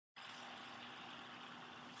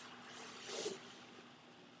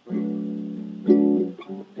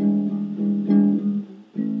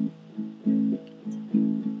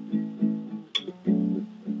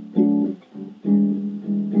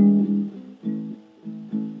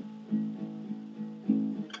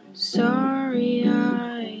Sorry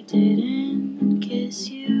I didn't kiss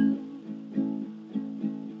you,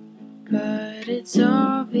 but it's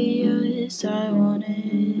obvious I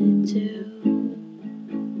wanted to.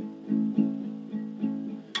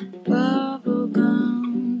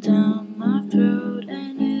 Bubblegum down my throat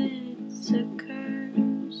and it's a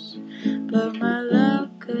curse, but my love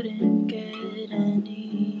couldn't get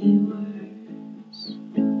any worse,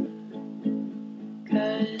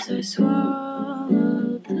 'cause I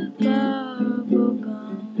swallowed the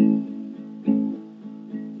bubblegum.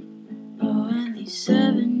 Oh, and these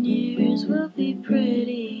 7 years will be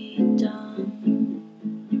pretty dumb.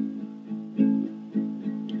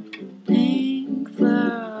 Pink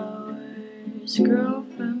flowers grow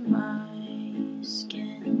from my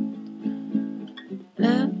skin,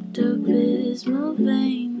 Pepto-Bismol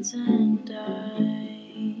veins, and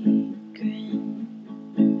I grin.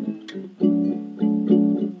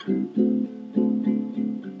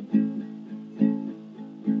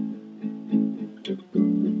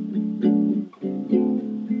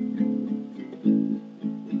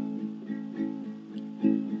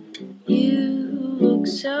 You look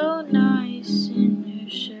so nice in your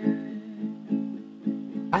shirt.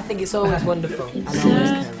 I think it's always wonderful. It's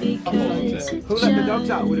sad because Who let the dogs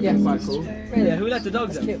out would have been quite cool. Really? Who let the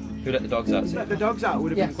dogs out? Who let the dogs out? Who let the dogs out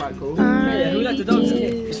would have been quite cool. Really? Who let the dogs out?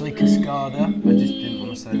 It's like Cascada. I just didn't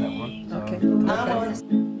want to say that one. So. Okay.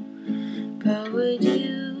 But would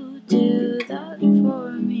you do that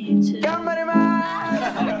for me too? Somebody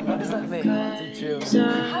man! What does that mean? 'Cause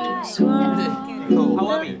I swallowed Cool. the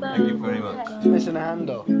Thank you very much. bubblegum. Missing a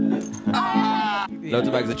handle. Loads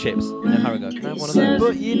of bags of chips. And then Harry goes, can I have one of those?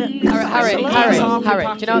 But you know, Harry, it's Harry, half a Harry, do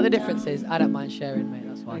you know what the packet. difference is? I don't mind sharing, mate,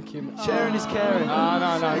 that's fine. Thank you. Sharing is caring. No.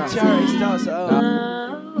 And charity starts at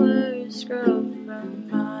home. Flowers grow from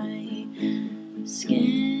my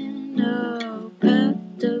skin, oh,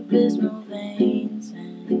 Pepto-Bismol veins,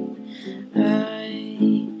 and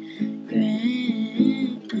I grin.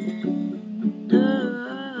 Oh,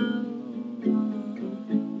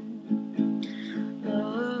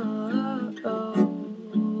 oh, oh,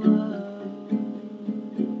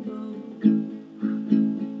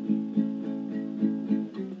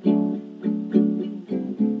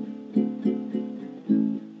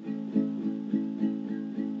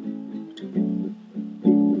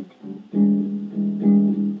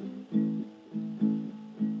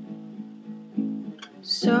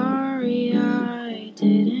 sorry I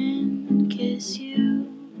didn't kiss you,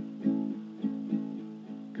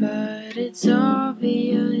 but it's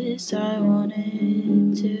obvious I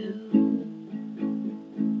wanted to.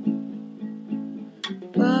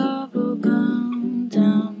 Bubblegum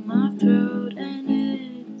down my throat and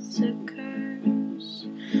it's a curse,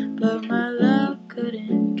 but my love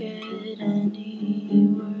couldn't get any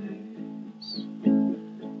worse,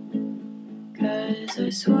 'cause I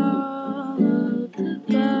swallowed the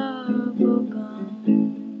bubblegum.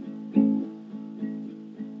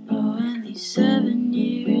 Oh, and these 7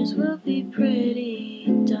 years will be pretty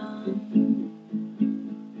dumb.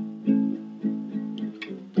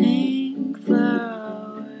 Pink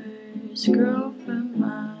flowers grow from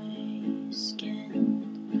my skin,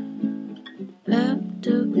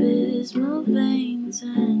 Pepto-Bismol veins,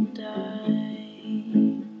 and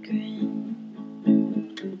I grin.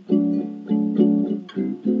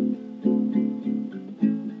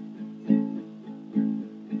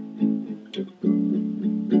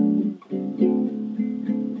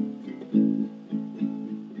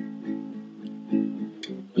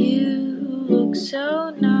 You look so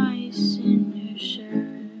nice in your shirt.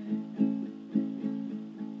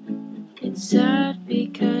 It's sad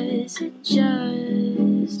because it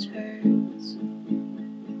just hurts.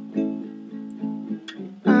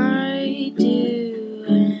 I do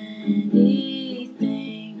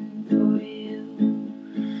anything for you,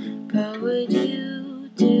 but would you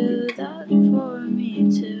do that for me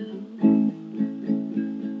too?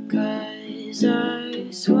 'Cause I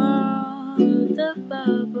swallowed the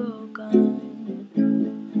bubblegum.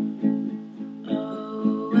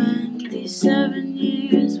 Oh, and these 7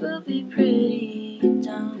 years will be pretty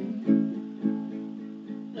dumb.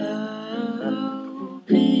 Oh,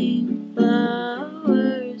 pink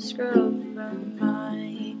flowers grow from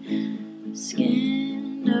my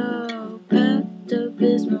skin, oh,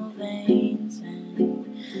 Pepto-Bismol veins,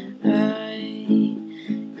 and I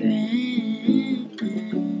grin.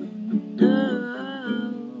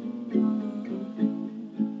 Oh,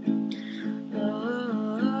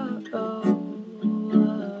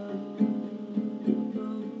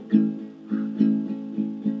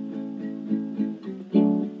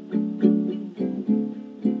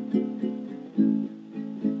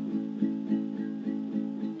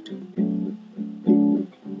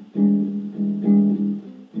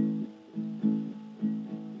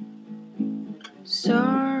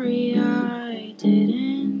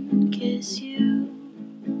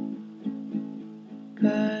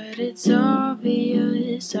 it's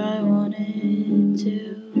obvious I wanted to.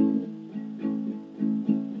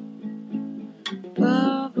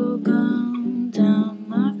 Bubblegum down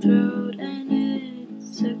my throat and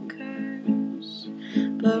it's a curse,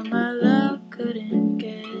 but my love couldn't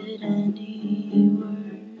get any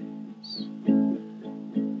worse,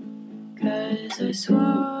 'cause I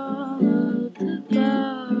swallowed